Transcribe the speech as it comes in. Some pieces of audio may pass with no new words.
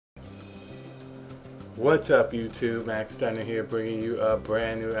What's up YouTube, Max Stunner here bringing you a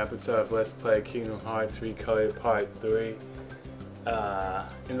brand new episode of Let's Play Kingdom Hearts Recoded Part 3.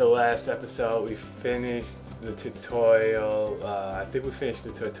 In the last episode we finished the tutorial, I think we finished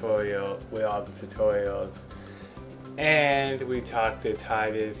the tutorial with all the tutorials. And we talked to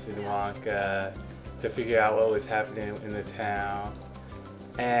Titus and Wonka to figure out what was happening in the town.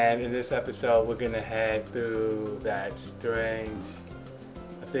 And in this episode we're going to head through that strange,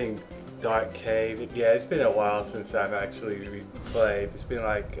 I think, dark cave. Yeah, it's been a while since I've actually played. It's been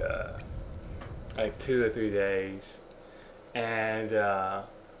like 2 or 3 days, and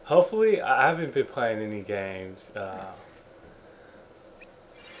hopefully I haven't been playing any games.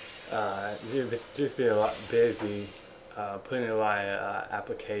 Just been a lot busy, putting in a lot of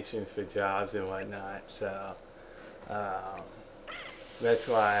applications for jobs and whatnot. So that's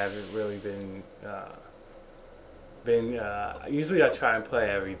why I haven't really been. Usually I try and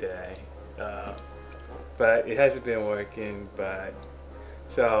play every day, but it hasn't been working. But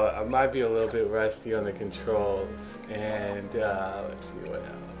so I might be a little bit rusty on the controls, and let's see what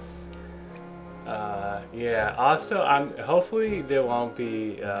else. Yeah. Also, hopefully there won't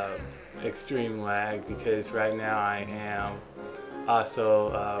be extreme lag, because right now I am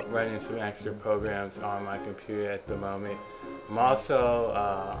also running some extra programs on my computer at the moment. I'm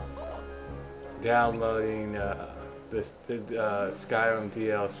also downloading the Skyrim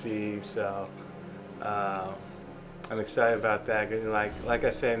DLC, so I'm excited about that. Like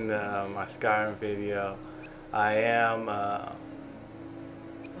I said in my Skyrim video, I am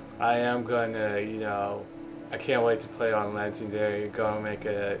gonna, I can't wait to play on Legendary. Go and make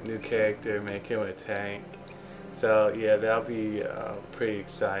a new character, make him a tank. So yeah, that'll be pretty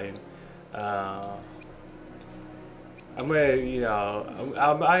exciting. I'm gonna,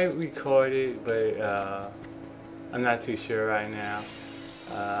 I might record it, but I'm not too sure right now.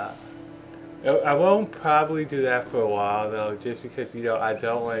 I won't probably do that for a while though, just because I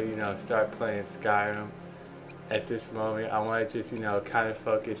don't want to start playing Skyrim at this moment. I want to just kind of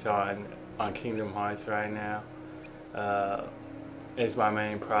focus on Kingdom Hearts right now. It's my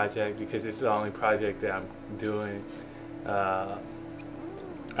main project, because it's the only project that I'm doing. I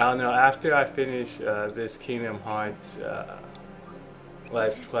don't know, after I finish this Kingdom Hearts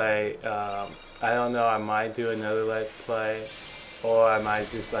Let's Play, I don't know, I might do another Let's Play, or I might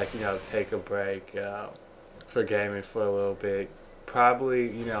just take a break for gaming for a little bit.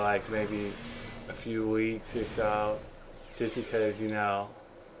 Probably, like maybe a few weeks or so, just because, kind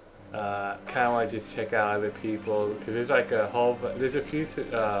of want to just check out other people, because there's like there's a few,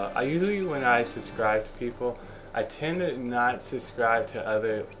 I usually, when I subscribe to people, I tend to not subscribe to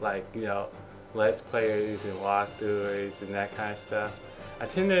other, Let's Players and walkthroughers and that kind of stuff. I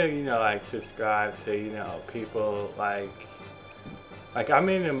tend to, subscribe to, people like I'm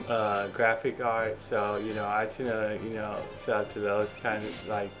in graphic art, so, I tend to, sub to those kind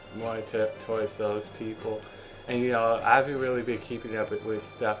of, more towards those people. And, I haven't really been keeping up with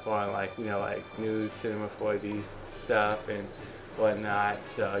stuff on, new Cinema 4D stuff and whatnot.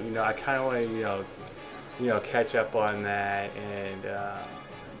 So, I kind of want to, catch up on that, and,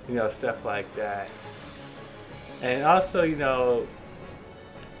 stuff like that. And also,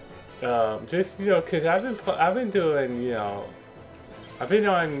 just, because I've been doing, I've been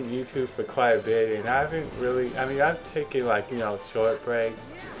on YouTube for quite a bit, and I haven't really, I've taken, short breaks,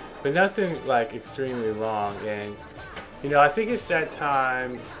 but nothing, extremely long. And, I think it's that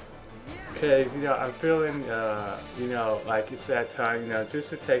time, because, I'm feeling, it's that time, just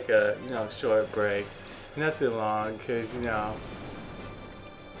to take a, short break. Nothing long, because,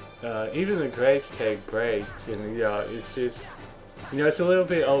 even the greats take breaks, and, it's just, it's a little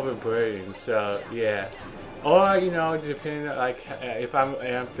bit overburdened, so, yeah. Or, depending, if I'm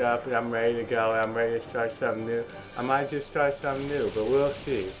amped up and I'm ready to go and I'm ready to start something new, I might just start something new, but we'll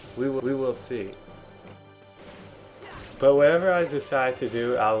see. We will see. But whatever I decide to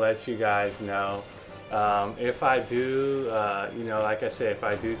do, I'll let you guys know. If I do, like I said, if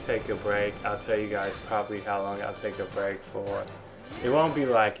I do take a break, I'll tell you guys probably how long I'll take a break for. It won't be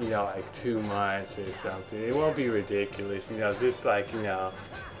like 2 months or something. It won't be ridiculous, just to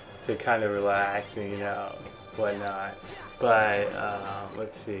kind of relax and whatnot. But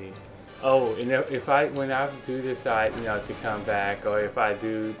let's see. Oh, and when I do decide to come back, or if I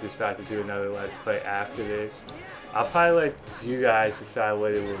do decide to do another Let's Play after this, I'll probably let you guys decide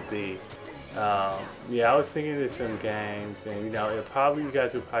what it will be. Yeah, I was thinking of some games, and you guys would probably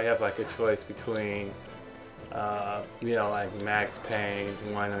have a choice between Max Payne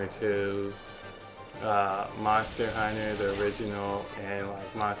 1 or 2, Monster Hunter the original, and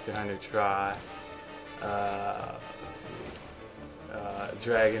Monster Hunter Tri. Let's see,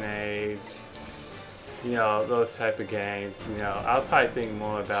 Dragon Age, you know, those type of games. You know, I'll probably think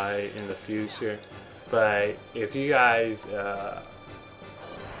more about it in the future. But if you guys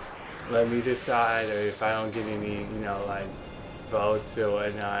let me decide, or if I don't get any, you know, like votes or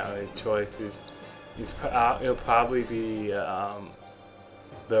whatnot, or choices, it'll probably be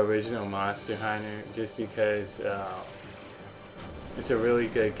the original Monster Hunter, just because it's a really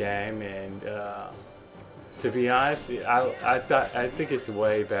good game, and to be honest, I think it's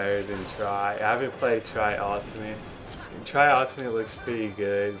way better than Tri. I haven't played Tri Ultimate. Tri Ultimate looks pretty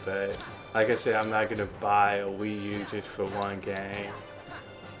good, but like I said, I'm not gonna buy a Wii U just for one game.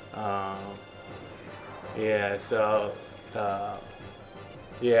 Yeah, so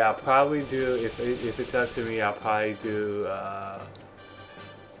yeah, I'll probably do, if it's up to me, I'll probably do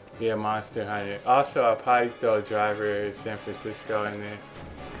yeah, Monster Hunter. Also, I'll probably throw Driver San Francisco in there,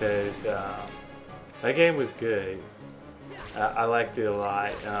 because that game was good. I liked it a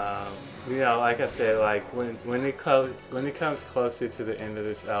lot. You know, like I said, like when it comes closer to the end of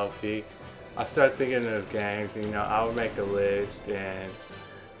this LP, I'll start thinking of games, and you know, I'll make a list, and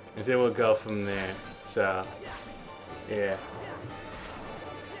then we'll go from there. So yeah.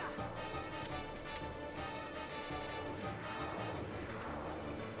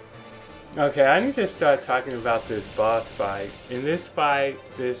 Okay, I need to start talking about this boss fight. In this fight,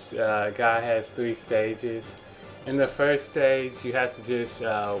 this guy has 3 stages. In the first stage, you have to just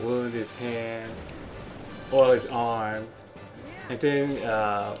wound his hand or his arm. And then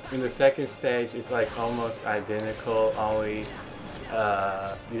in the second stage, it's like almost identical, only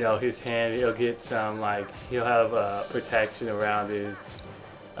you know, his hand, he'll get some, like, he'll have protection around his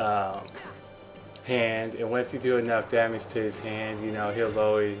hand, and once you do enough damage to his hand, you know, he'll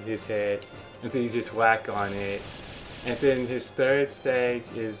lower his head, and then you just whack on it. And then his third stage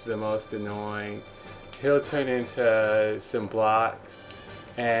is the most annoying. He'll turn into some blocks,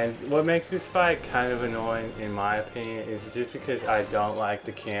 and what makes this fight kind of annoying, in my opinion, is just because I don't like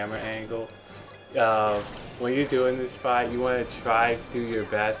the camera angle. When you're doing this fight, you want to try to do your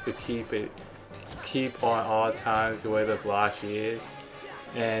best to keep on all times where the block is.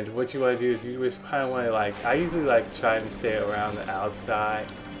 And what you want to do is you just kind of want to, like, I usually like trying to stay around the outside.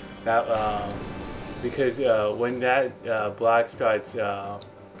 That because when that block starts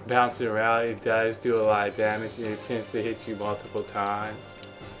bouncing around, it does do a lot of damage, and it tends to hit you multiple times.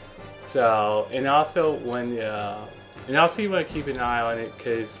 So, and also when and also you want to keep an eye on it,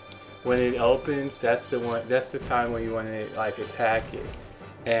 because when it opens, that's the time when you want to, like, attack it,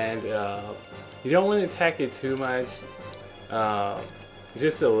 and you don't want to attack it too much.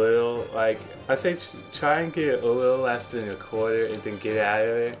 Just a little, like, I say try and get a little less than a quarter and then get out of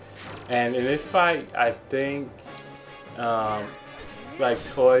there. And in this fight, I think, like,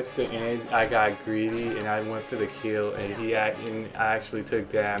 towards the end, I got greedy and I went for the kill, and I actually took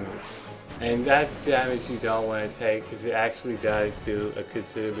damage. And that's damage you don't want to take, because it actually does do a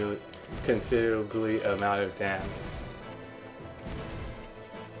considerably amount of damage.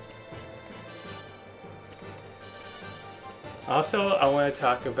 Also, I want to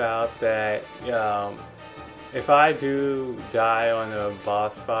talk about that if I do die on a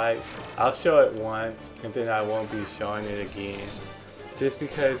boss fight, I'll show it once and then I won't be showing it again. Just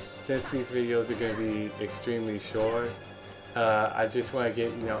because, since these videos are going to be extremely short, I just want to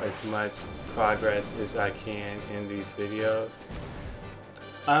get, you know, as much progress as I can in these videos.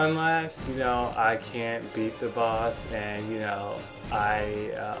 Unless, you know, I can't beat the boss, and, you know,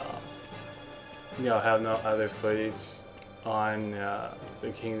 I you know, have no other footage on the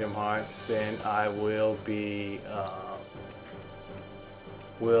Kingdom Hearts, then I will be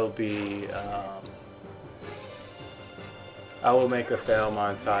I will make a fail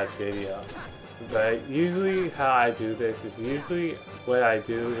montage video. But usually how I do this is, usually what I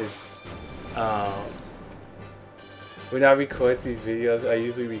do is when I record these videos, I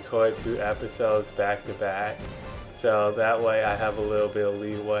usually record 2 episodes back to back. So that way I have a little bit of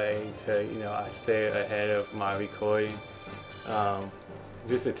leeway to, you know, I stay ahead of my recording.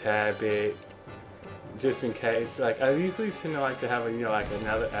 Just a tad bit, just in case. Like, I usually tend to like to have, you know, like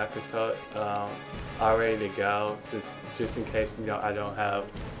another episode all ready to go, since just in case, you know, I don't have,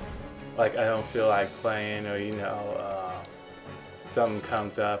 like, I don't feel like playing, or, you know, something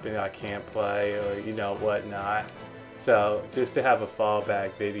comes up and I can't play, or, you know, whatnot. So just to have a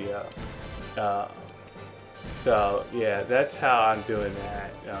fallback video. So yeah, that's how I'm doing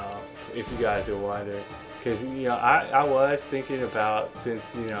that, if you guys are wondering. Because, you know, I was thinking about, since,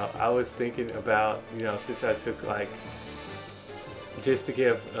 you know, you know, since I took, like, just to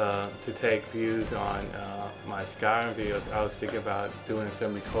give, to take views on my Skyrim videos, I was thinking about doing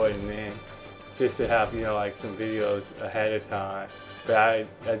some recording then, just to have, you know, like, some videos ahead of time. But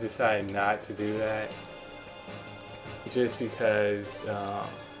I decided not to do that. just because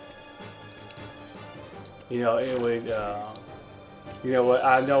you know, it would you know what,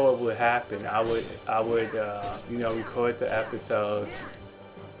 I know what would happen. I would you know, record the episodes,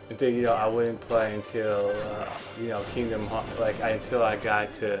 and then, you know, I wouldn't play until you know, Kingdom Hearts, like until I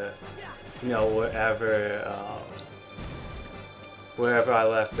got to, you know, wherever I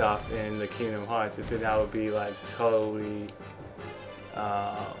left off in the Kingdom Hearts, and then I would be like totally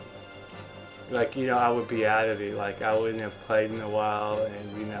like, you know, I would be out of it. Like, I wouldn't have played in a while,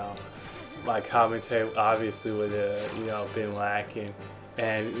 and, you know, my commentary obviously would have, you know, been lacking.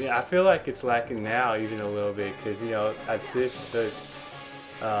 And, you know, I feel like it's lacking now even a little bit, because, you know, I just took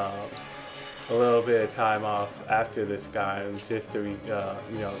a little bit of time off after the Skyrim just to, you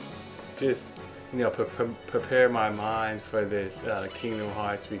know, just, you know, prepare my mind for this Kingdom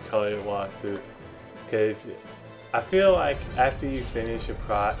Hearts Recoded walkthrough. Because I feel like after you finish a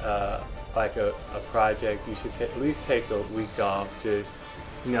project, you should at least take a week off, just,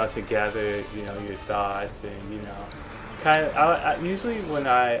 you know, to gather, you know, your thoughts, and, you know, kind of. I usually when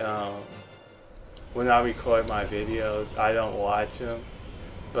I record my videos, I don't watch them,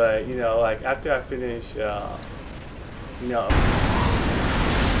 but, you know, like after I finish, you know.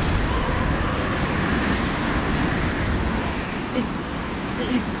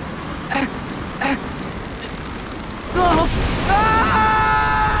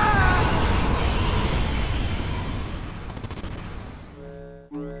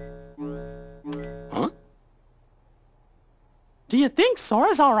 Huh? Do you think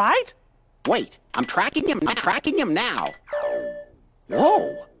Sora's all right? Wait, I'm tracking him now.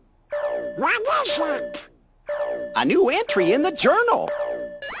 Whoa! What is it? A new entry in the journal.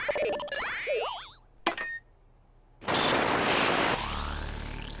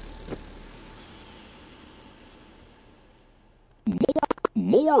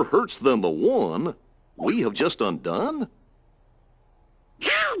 More hurts than the one we have just undone?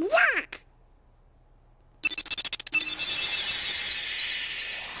 Oh, yuck!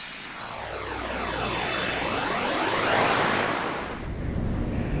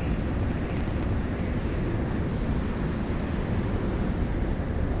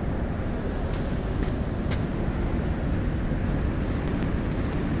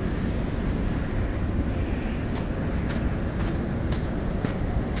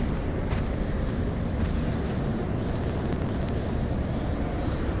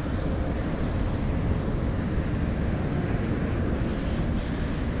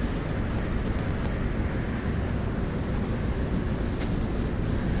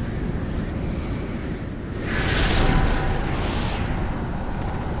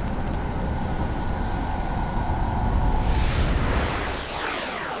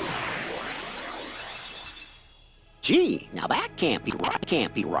 Gee, now that can't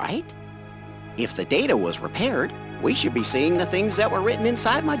be right. If the data was repaired, we should be seeing the things that were written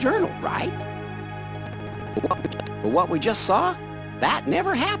inside my journal, right? But what we just saw, that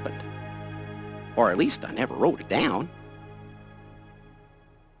never happened. Or at least I never wrote it down.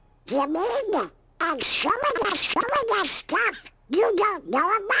 You mean, and some of the stuff you don't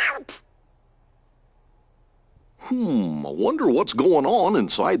know about? I wonder what's going on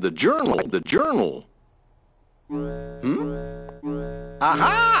inside the journal.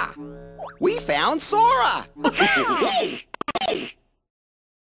 Aha! We found Sora!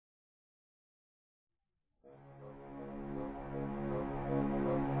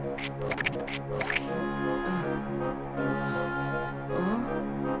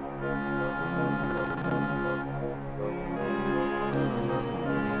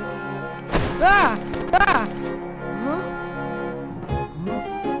 Ah! Ah!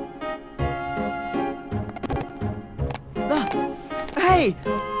 Hey!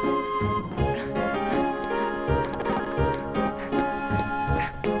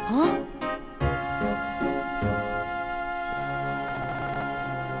 Huh?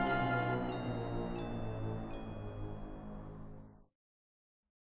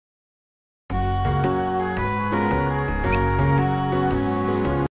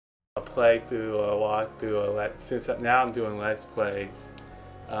 A playthrough or a walkthrough, or since now I'm doing Let's Plays.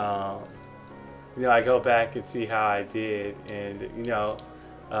 You know, I go back and see how I did, and, you know,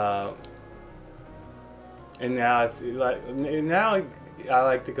 and now it's like, now I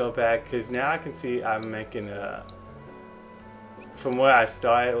like to go back because now I can see I'm making from where I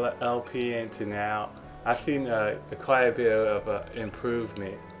started LP into now, I've seen quite a bit of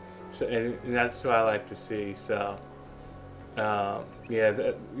improvement. So, and that's what I like to see. So,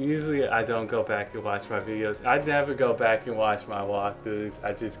 yeah, usually I don't go back and watch my videos. I'd never go back and watch my walkthroughs.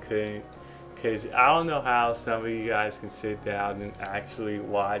 I just couldn't. Because I don't know how some of you guys can sit down and actually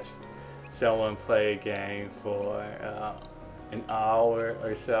watch someone play a game for an hour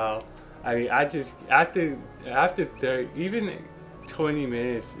or so. I mean, I just after 30, even 20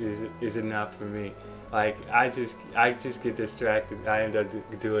 minutes is enough for me. Like I just get distracted. I end up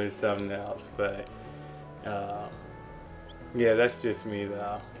doing something else. But yeah, that's just me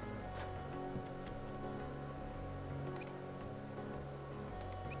though.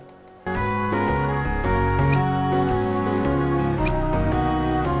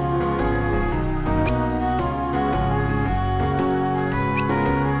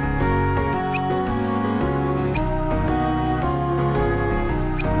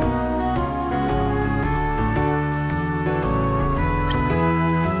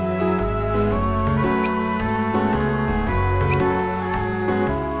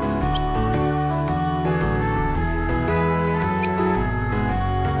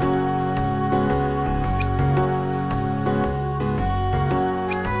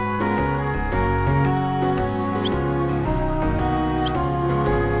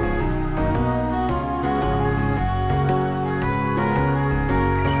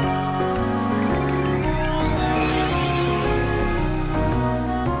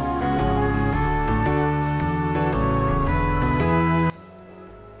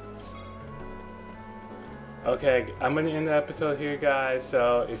 Okay, I'm going to end the episode here, guys.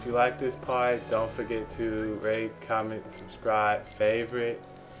 So if you like this part, don't forget to rate, comment, subscribe, favorite.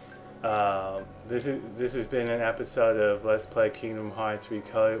 This has been an episode of Let's Play Kingdom Hearts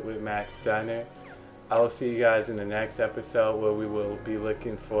Recoded with Max Stunner. I will see you guys in the next episode where we will be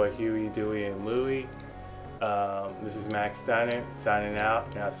looking for Huey, Dewey, and Louie. This is Max Stunner signing out,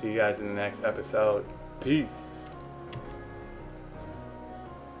 and I'll see you guys in the next episode. Peace.